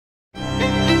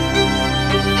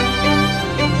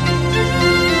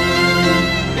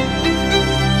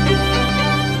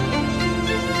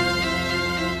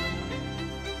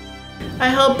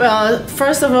hope,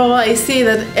 first of all, I see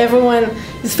that everyone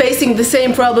is facing the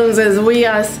same problems as we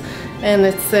are, and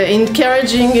it's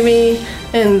encouraging me,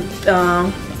 and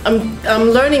I'm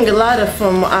learning a lot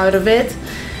out of it,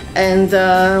 and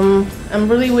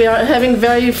we are having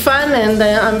very fun, and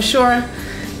I'm sure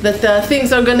that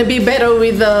things are going to be better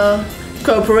with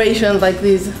cooperation like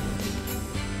this.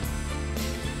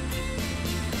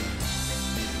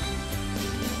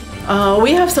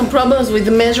 We have some problems with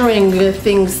measuring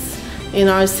things in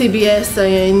our CBS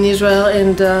in Israel,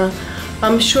 and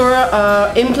I'm sure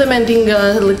implementing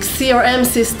like CRM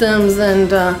systems and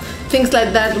things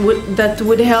like that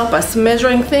would help us.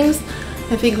 Measuring things,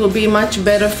 I think, will be much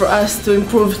better for us to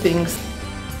improve things.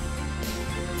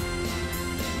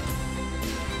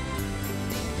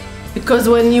 Because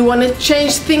when you want to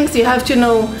change things, you have to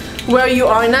know where you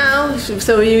are now,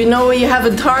 so you know you have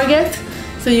a target,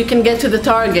 so you can get to the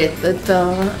target.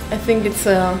 I think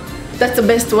that's the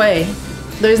best way.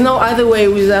 There is no other way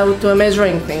without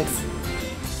measuring things.